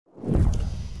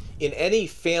in any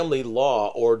family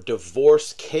law or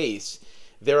divorce case,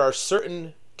 there are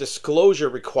certain disclosure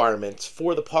requirements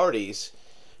for the parties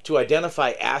to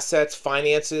identify assets,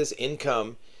 finances,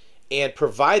 income, and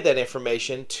provide that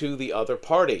information to the other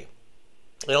party.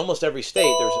 In almost every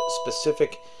state, there's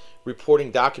specific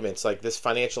reporting documents like this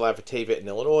financial affidavit in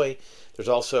Illinois. There's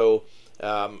also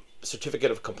certificate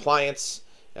of compliance.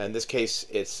 In this case,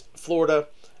 it's Florida.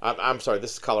 I'm sorry,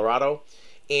 this is Colorado.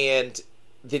 And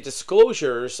the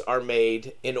disclosures are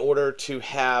made in order to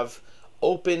have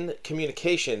open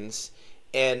communications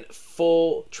and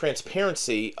full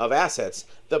transparency of assets.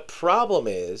 The problem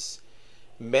is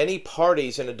many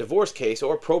parties in a divorce case,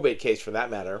 or probate case for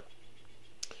that matter,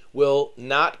 will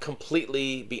not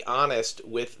completely be honest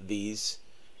with these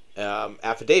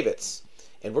affidavits.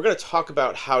 And we're going to talk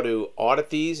about how to audit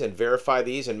these and verify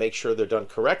these and make sure they're done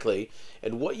correctly,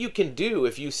 and what you can do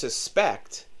if you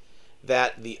suspect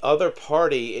that the other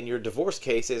party in your divorce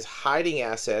case is hiding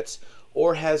assets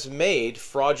or has made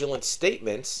fraudulent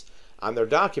statements on their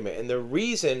document. And the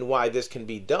reason why this can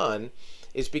be done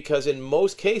is because in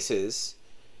most cases,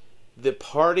 the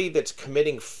party that's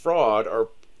committing fraud or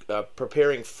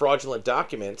preparing fraudulent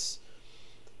documents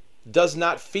does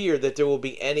not fear that there will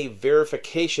be any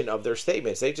verification of their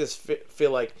statements. They just feel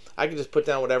like, I can just put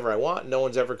down whatever I want. No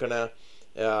one's ever going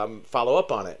to follow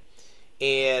up on it.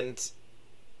 And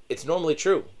it's normally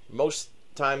true. Most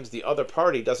times the other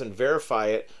party doesn't verify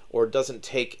it or doesn't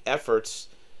take efforts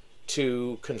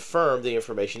to confirm the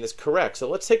information is correct. So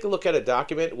let's take a look at a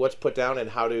document, what's put down,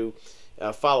 and how to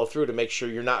follow through to make sure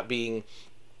you're not being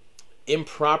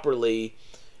improperly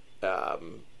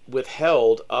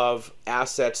withheld of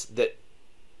assets that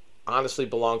honestly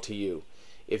belong to you.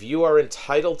 If you are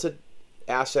entitled to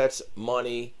assets,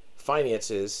 money,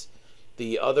 finances,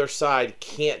 the other side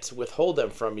can't withhold them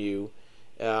from you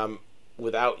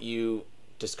without you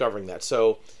discovering that.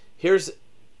 So here's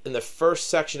in the first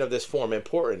section of this form,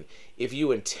 important. If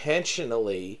you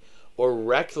intentionally or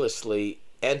recklessly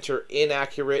enter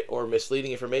inaccurate or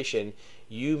misleading information,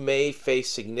 you may face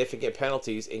significant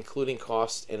penalties, including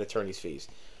costs and attorney's fees.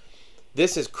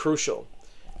 This is crucial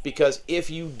because if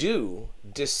you do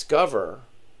discover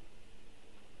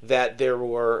that there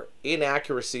were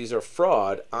inaccuracies or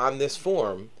fraud on this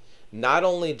form, not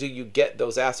only do you get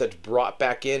those assets brought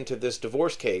back into this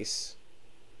divorce case,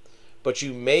 but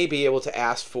you may be able to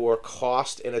ask for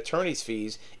cost and attorney's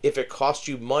fees if it costs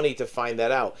you money to find that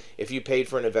out. If you paid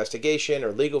for an investigation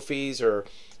or legal fees or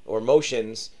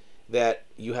motions that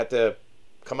you had to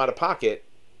come out of pocket,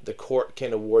 the court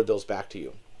can award those back to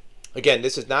you. Again,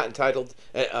 this is not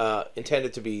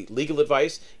intended to be legal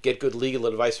advice. Get good legal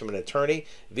advice from an attorney.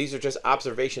 These are just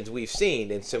observations we've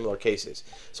seen in similar cases.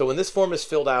 So when this form is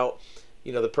filled out,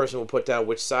 the person will put down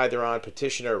which side they're on,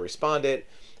 petitioner or respondent.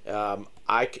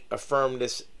 I affirm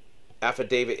this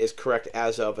affidavit is correct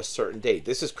as of a certain date.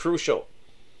 This is crucial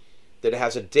that it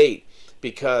has a date,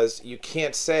 because you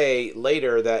can't say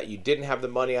later that you didn't have the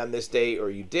money on this date or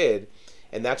you did.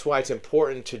 And that's why it's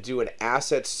important to do an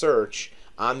asset search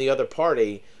on the other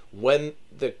party when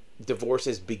the divorce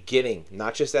is beginning,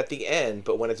 not just at the end,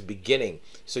 but when it's beginning,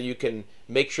 so you can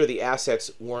make sure the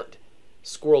assets weren't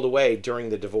squirreled away during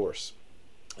the divorce.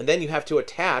 And then you have to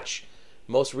attach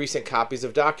most recent copies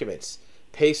of documents,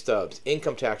 pay stubs,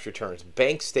 income tax returns,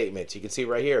 bank statements. You can see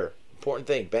right here, important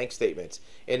thing, bank statements,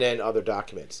 and then other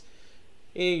documents.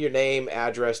 Your name,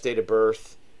 address, date of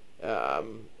birth,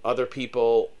 other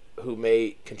people who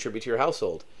may contribute to your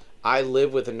household. I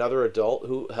live with another adult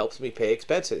who helps me pay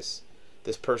expenses.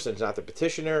 This person is not the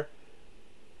petitioner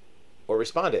or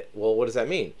respondent. Well, what does that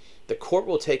mean? The court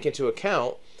will take into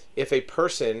account if a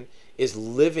person is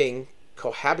living,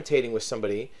 cohabitating with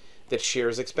somebody that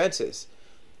shares expenses.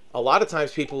 A lot of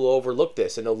times people will overlook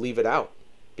this and they'll leave it out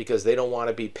because they don't want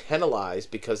to be penalized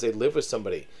because they live with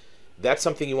somebody. That's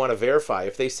something you want to verify.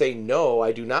 If they say, no,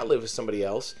 I do not live with somebody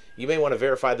else, you may want to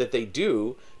verify that they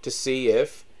do to see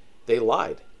if they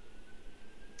lied.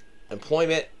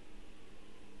 Employment,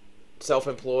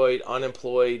 self-employed,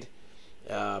 unemployed,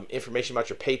 information about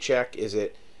your paycheck. Is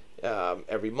it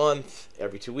every month,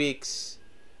 every 2 weeks,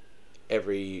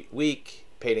 every week,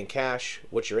 paid in cash?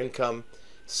 What's your income?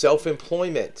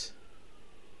 Self-employment.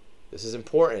 This is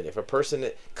important. If a person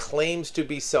claims to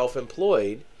be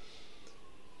self-employed,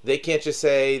 they can't just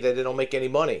say that they don't make any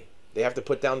money. They have to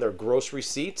put down their gross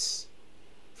receipts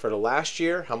for the last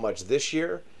year, how much this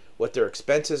year, what their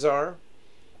expenses are,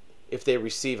 if they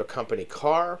receive a company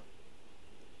car,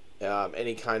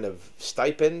 any kind of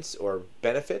stipends or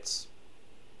benefits,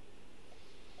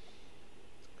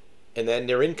 and then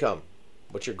their income.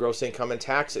 What's your gross income and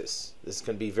taxes? This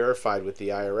can be verified with the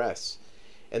IRS.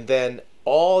 And then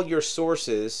all your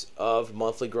sources of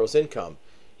monthly gross income,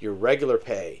 your regular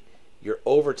pay, your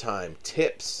overtime,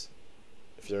 tips,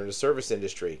 if you're in the service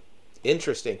industry,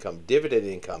 interest income, dividend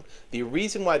income. The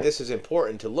reason why this is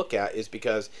important to look at is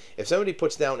because if somebody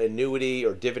puts down annuity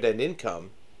or dividend income,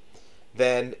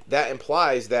 then that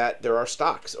implies that there are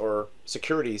stocks or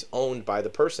securities owned by the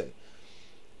person.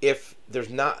 If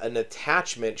there's not an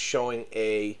attachment showing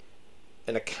an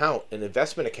account, an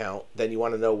investment account, then you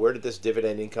want to know, where did this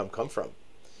dividend income come from?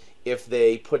 If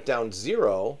they put down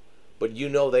zero, but you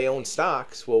know they own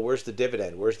stocks, well, where's the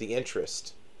dividend? Where's the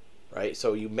interest? Right?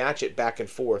 So you match it back and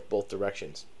forth both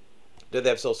directions. Do they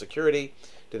have Social Security?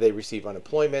 Do they receive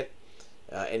unemployment?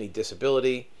 Any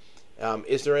disability?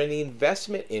 Is there any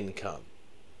investment income?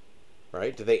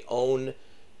 Right? Do they own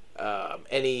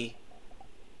any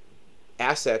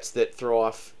assets that throw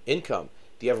off income?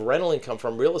 Do you have rental income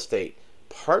from real estate?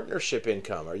 Partnership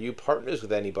income. Are you partners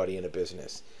with anybody in a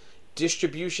business?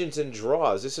 Distributions and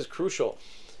draws. This is crucial.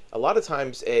 A lot of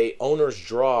times a owner's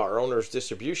draw or owner's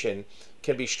distribution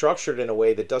can be structured in a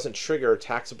way that doesn't trigger a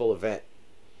taxable event.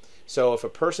 So if a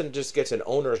person just gets an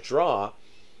owner's draw,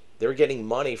 they're getting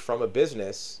money from a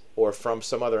business or from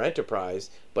some other enterprise,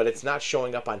 but it's not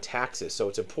showing up on taxes. So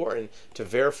it's important to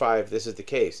verify if this is the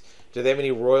case. Do they have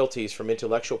any royalties from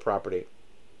intellectual property?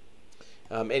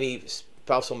 Any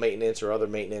spousal maintenance or other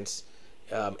maintenance?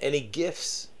 Any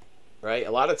gifts? Right?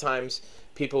 A lot of times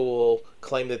people will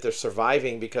claim that they're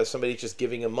surviving because somebody's just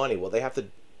giving them money. Well, they have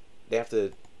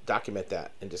to document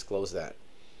that and disclose that.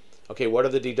 Okay, what are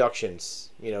the deductions?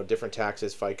 Different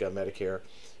taxes, FICA, Medicare.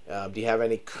 Do you have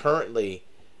any currently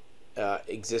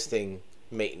existing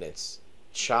maintenance,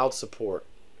 child support?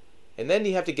 And then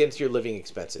you have to get into your living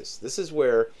expenses. This is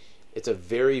where it's a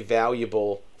very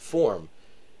valuable form.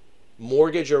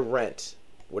 Mortgage or rent,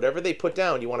 whatever they put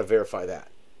down, you want to verify that.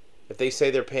 If they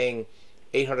say they're paying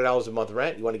 $800 a month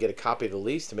rent, you want to get a copy of the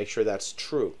lease to make sure that's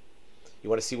true. You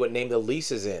want to see what name the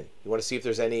lease is in. You want to see if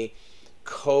there's any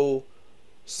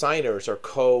co-signers or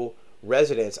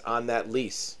co-residents on that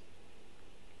lease,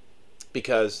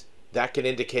 because that can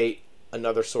indicate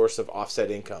another source of offset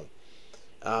income.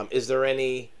 Is there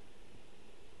any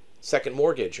second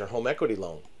mortgage or home equity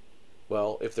loan?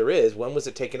 Well, if there is, when was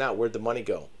it taken out? Where'd the money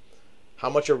go? How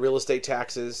much are real estate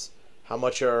taxes? How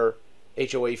much are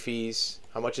HOA fees?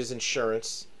 How much is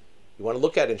insurance? You want to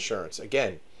look at insurance.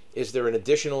 Again, is there an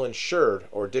additional insured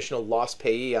or additional loss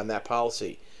payee on that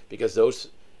policy? Because those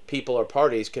people or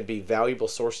parties can be valuable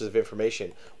sources of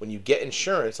information. When you get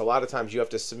insurance, a lot of times you have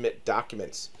to submit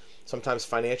documents, sometimes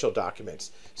financial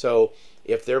documents. So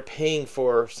if they're paying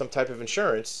for some type of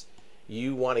insurance,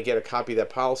 you want to get a copy of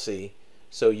that policy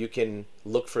so you can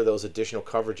look for those additional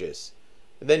coverages.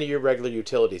 And then your regular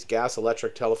utilities, gas,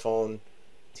 electric, telephone,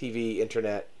 TV,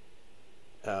 internet,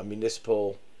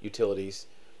 municipal utilities.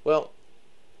 Well,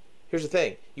 here's the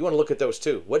thing. You want to look at those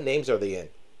too. What names are they in?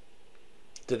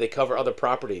 Do they cover other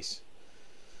properties?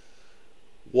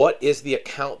 What is the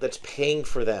account that's paying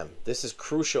for them? This is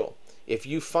crucial. If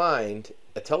you find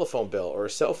a telephone bill or a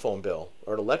cell phone bill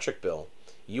or an electric bill,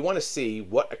 you want to see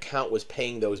what account was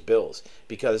paying those bills,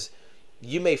 because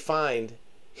you may find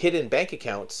hidden bank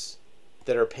accounts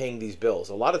that are paying these bills.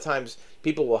 A lot of times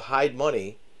people will hide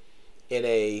money in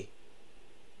a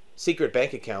secret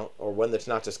bank account or one that's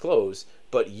not disclosed,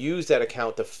 but use that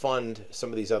account to fund some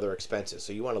of these other expenses.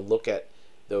 So you want to look at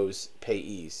those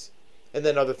payees. And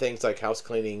then other things like house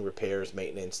cleaning, repairs,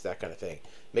 maintenance, that kind of thing.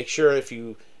 Make sure if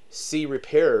you see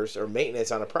repairs or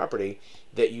maintenance on a property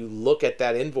that you look at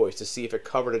that invoice to see if it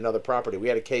covered another property. We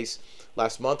had a case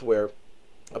last month where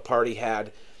a party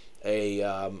had a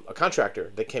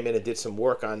contractor that came in and did some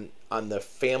work on the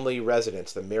family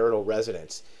residence, the marital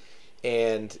residence.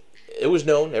 And it was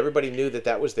known, everybody knew that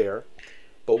that was there.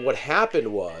 But what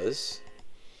happened was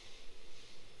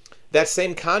that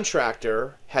same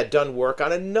contractor had done work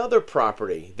on another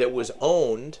property that was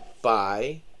owned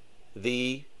by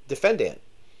the defendant.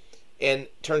 And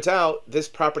turns out this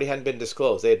property hadn't been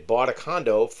disclosed. They had bought a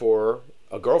condo for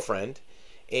a girlfriend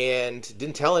and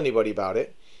didn't tell anybody about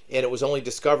it. And it was only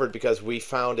discovered because we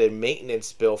found a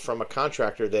maintenance bill from a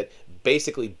contractor that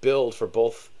basically billed for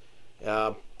both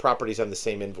properties on the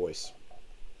same invoice.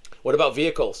 What about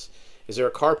vehicles? Is there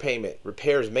a car payment,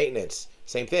 repairs, maintenance?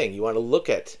 Same thing. You want to look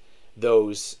at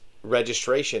those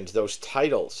registrations, those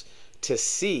titles, to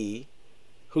see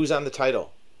who's on the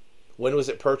title. When was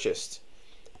it purchased?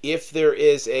 If there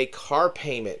is a car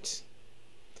payment,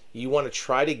 you want to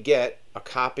try to get a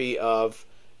copy of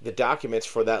the documents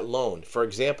for that loan. For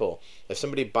example, if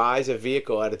somebody buys a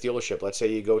vehicle at a dealership, let's say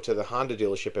you go to the Honda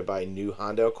dealership and buy a new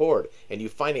Honda Accord and you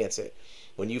finance it,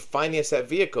 When you finance that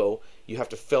vehicle, you have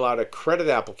to fill out a credit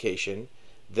application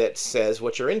that says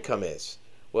what your income is.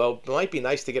 Well, it might be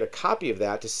nice to get a copy of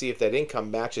that to see if that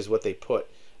income matches what they put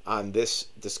on this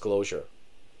disclosure.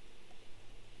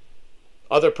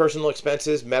 Other personal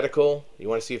expenses, medical, you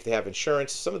want to see if they have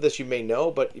insurance. Some of this you may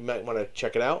know, but you might want to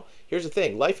check it out. Here's the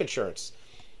thing, life insurance.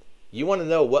 You want to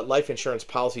know what life insurance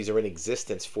policies are in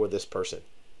existence for this person,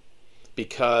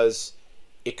 because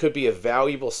it could be a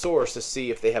valuable source to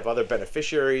see if they have other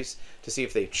beneficiaries, to see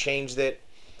if they've changed it,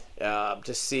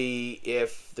 to see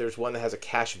if there's one that has a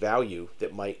cash value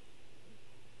that might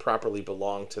properly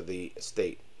belong to the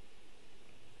estate.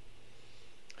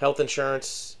 Health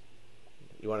insurance,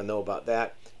 you want to know about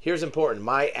that. Here's important,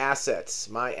 my assets.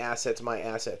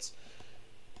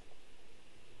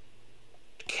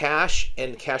 Cash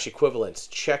and cash equivalents,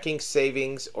 checking,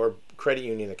 savings, or credit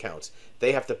union accounts.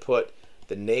 They have to put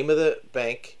the name of the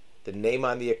bank, the name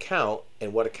on the account,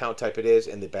 and what account type it is,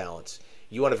 and the balance.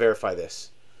 You want to verify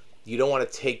this. You don't want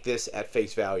to take this at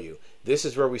face value. This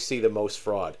is where we see the most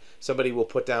fraud. Somebody will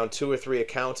put down 2 or 3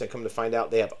 accounts and come to find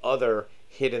out they have other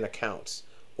hidden accounts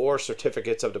or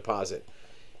certificates of deposit.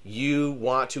 You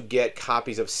want to get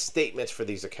copies of statements for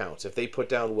these accounts. If they put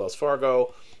down Wells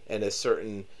Fargo and a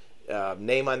certain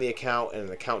name on the account and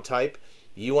an account type,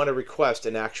 you want to request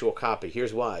an actual copy.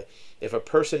 Here's why. If a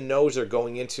person knows they're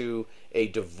going into a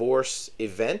divorce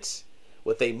event,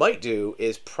 what they might do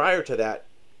is prior to that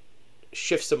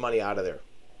shift some money out of there.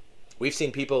 We've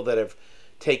seen people that have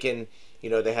taken,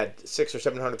 they had $600,000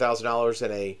 or $700,000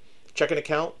 in a checking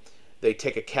account. They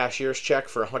take a cashier's check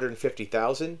for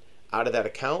 $150,000 out of that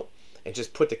account and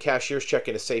just put the cashier's check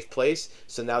in a safe place.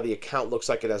 So now the account looks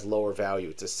like it has lower value.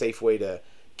 It's a safe way to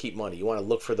keep money. You want to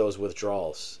look for those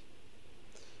withdrawals.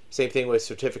 Same thing with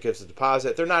certificates of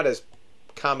deposit. They're not as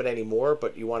common anymore,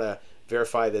 but you want to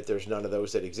verify that there's none of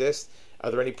those that exist. Are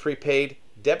there any prepaid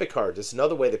debit cards? It's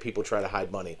another way that people try to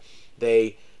hide money.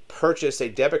 They purchase a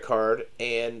debit card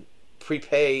and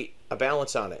prepay a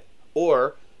balance on it,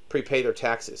 or prepay their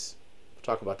taxes. We'll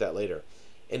talk about that later.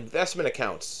 Investment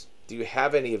accounts. Do you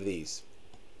have any of these?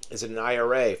 Is it an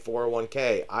IRA,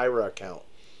 401k, IRA account?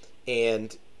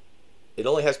 And it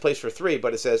only has place for 3,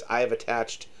 but it says I have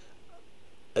attached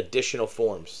additional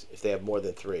forms if they have more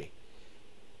than 3.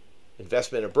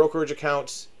 Investment and brokerage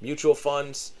accounts, mutual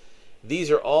funds.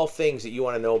 These are all things that you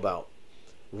want to know about.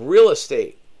 Real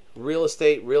estate.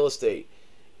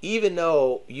 Even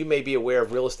though you may be aware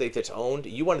of real estate that's owned,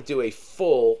 you want to do a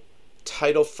full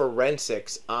title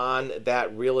forensics on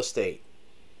that real estate.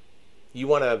 You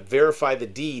want to verify the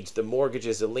deeds, the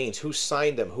mortgages, the liens, who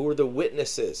signed them, who are the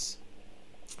witnesses.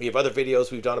 We have other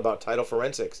videos we've done about title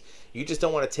forensics. You just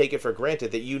don't want to take it for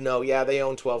granted that yeah, they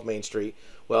own 12 Main Street.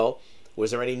 Well,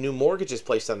 was there any new mortgages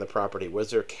placed on the property?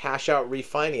 Was there cash out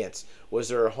refinance? Was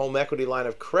there a home equity line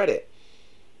of credit?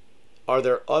 Are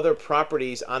there other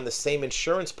properties on the same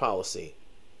insurance policy?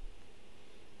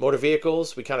 Motor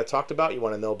vehicles, we kind of talked about. You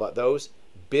want to know about those.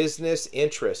 Business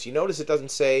interests. You notice it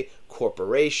doesn't say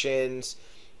corporations,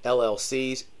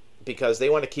 LLCs, because they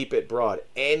want to keep it broad.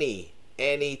 Any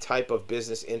type of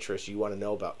business interest you want to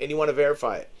know about, and you want to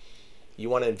verify it. You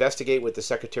want to investigate with the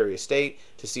Secretary of State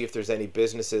to see if there's any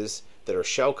businesses that are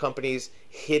shell companies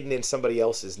hidden in somebody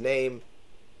else's name,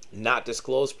 not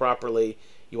disclosed properly.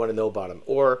 You want to know about them.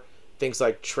 Or things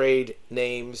like trade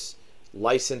names,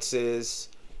 licenses,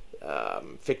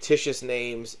 fictitious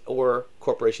names, or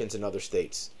corporations in other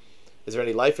states. Is there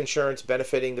any life insurance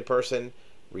benefiting the person,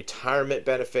 retirement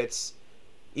benefits,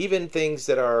 even things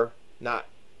that are not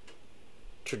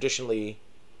traditionally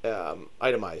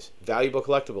itemized, valuable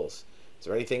collectibles? Is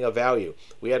there anything of value?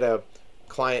 We had a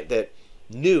client that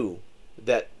knew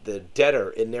that the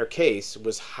debtor in their case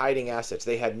was hiding assets.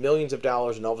 They had millions of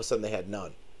dollars and all of a sudden they had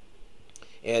none.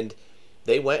 And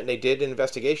they went and they did an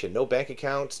investigation. No bank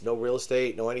accounts, no real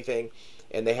estate, no anything.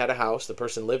 And they had a house the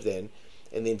person lived in.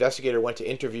 And the investigator went to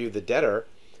interview the debtor,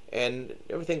 and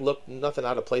everything looked nothing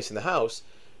out of place in the house.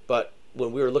 But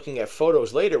when we were looking at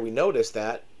photos later, we noticed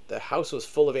that the house was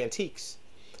full of antiques.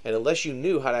 And unless you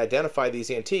knew how to identify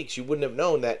these antiques, you wouldn't have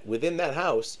known that within that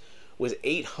house was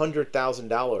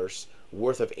 $800,000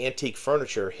 worth of antique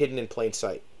furniture hidden in plain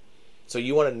sight. So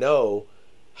you want to know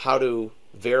how to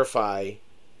verify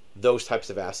those types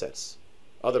of assets.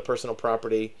 Other personal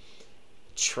property,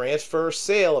 transfer,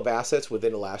 sale of assets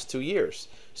within the last 2 years.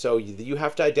 So you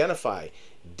have to identify,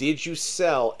 did you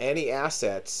sell any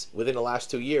assets within the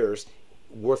last 2 years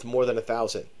worth more than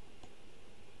 $1,000?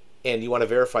 And you want to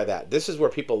verify that. This is where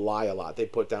people lie a lot. They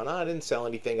put down, I didn't sell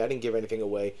anything, I didn't give anything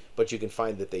away, but you can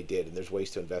find that they did, and there's ways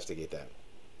to investigate that.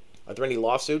 Are there any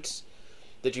lawsuits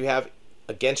that you have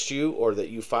against you or that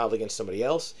you filed against somebody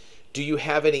else? Do you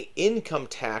have any income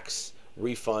tax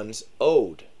refunds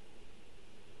owed?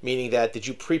 Meaning that, did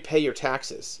you prepay your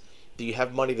taxes? Do you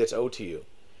have money that's owed to you?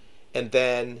 And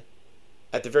then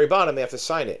at the very bottom, you have to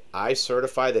sign it. I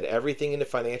certify that everything in the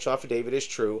financial affidavit is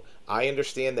true. I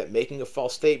understand that making a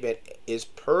false statement is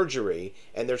perjury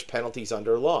and there's penalties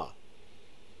under law.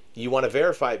 You want to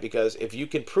verify it because if you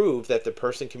can prove that the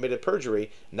person committed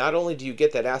perjury, not only do you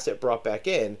get that asset brought back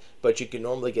in, but you can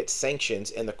normally get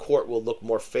sanctions and the court will look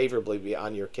more favorably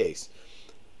on your case.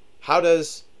 How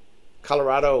does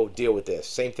Colorado deal with this?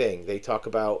 Same thing. They talk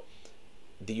about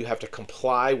that you have to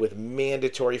comply with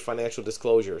mandatory financial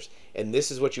disclosures. And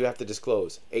this is what you have to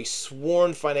disclose. A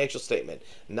sworn financial statement,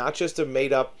 not just a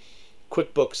made up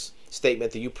QuickBooks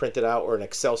statement that you printed out or an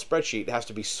Excel spreadsheet. It has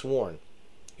to be sworn.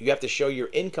 You have to show your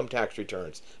income tax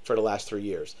returns for the last 3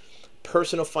 years,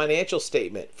 personal financial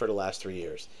statement for the last 3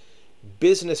 years,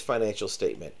 business financial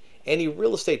statement, any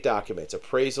real estate documents,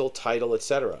 appraisal, title,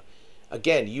 etc.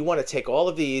 Again, you want to take all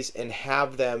of these and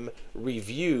have them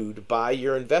reviewed by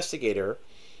your investigator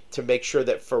to make sure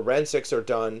that forensics are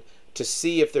done to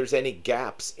see if there's any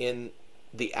gaps in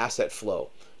the asset flow,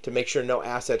 to make sure no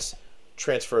assets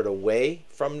transferred away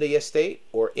from the estate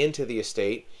or into the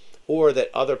estate, or that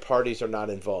other parties are not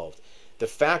involved. The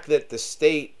fact that the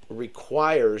state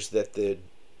requires that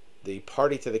the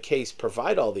party to the case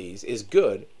provide all these is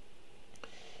good.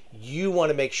 You want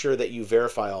to make sure that you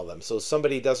verify all of them. So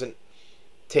somebody doesn't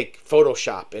take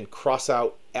Photoshop and cross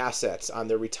out assets on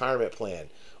their retirement plan,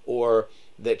 or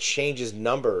that changes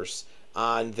numbers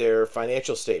on their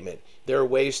financial statement. There are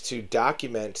ways to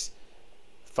document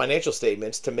financial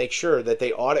statements to make sure that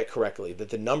they audit correctly, that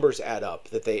the numbers add up,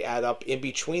 that they add up in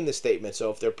between the statements. So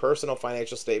if their personal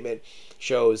financial statement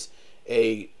shows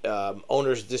a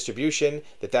owner's distribution,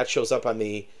 that shows up on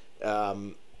the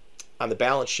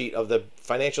balance sheet of the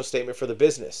financial statement for the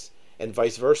business, and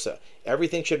vice versa.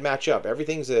 Everything should match up.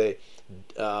 Everything's a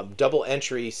double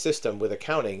entry system with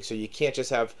accounting, so you can't just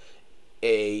have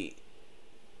an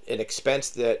expense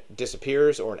that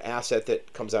disappears or an asset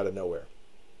that comes out of nowhere.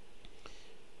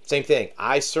 Same thing.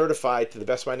 I certify, to the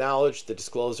best of my knowledge, the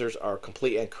disclosures are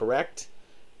complete and correct,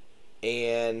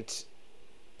 and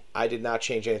I did not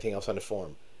change anything else on the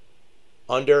form.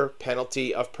 Under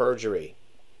penalty of perjury,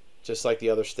 just like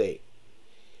the other state.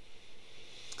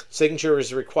 Signature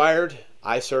is required.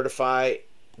 I certify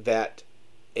that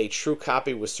a true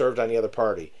copy was served on the other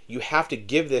party. You have to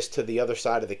give this to the other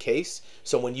side of the case.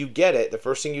 So when you get it, the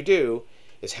first thing you do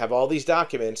is have all these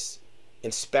documents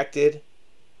inspected,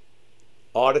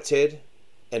 audited,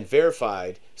 and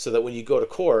verified, so that when you go to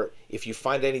court, if you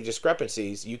find any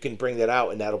discrepancies, you can bring that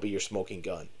out and that'll be your smoking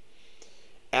gun.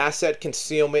 Asset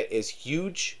concealment is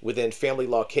huge within family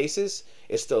law cases.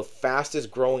 It's the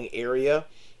fastest growing area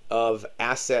of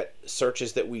asset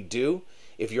searches that we do.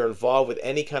 If you're involved with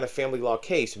any kind of family law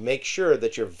case, make sure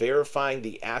that you're verifying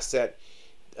the asset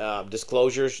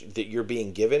disclosures that you're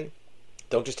being given.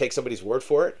 Don't just take somebody's word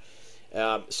for it.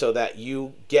 So that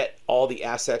you get all the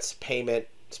assets, payment,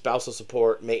 spousal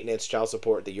support, maintenance, child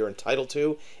support that you're entitled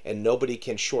to, and nobody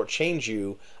can shortchange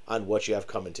you on what you have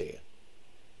coming to you.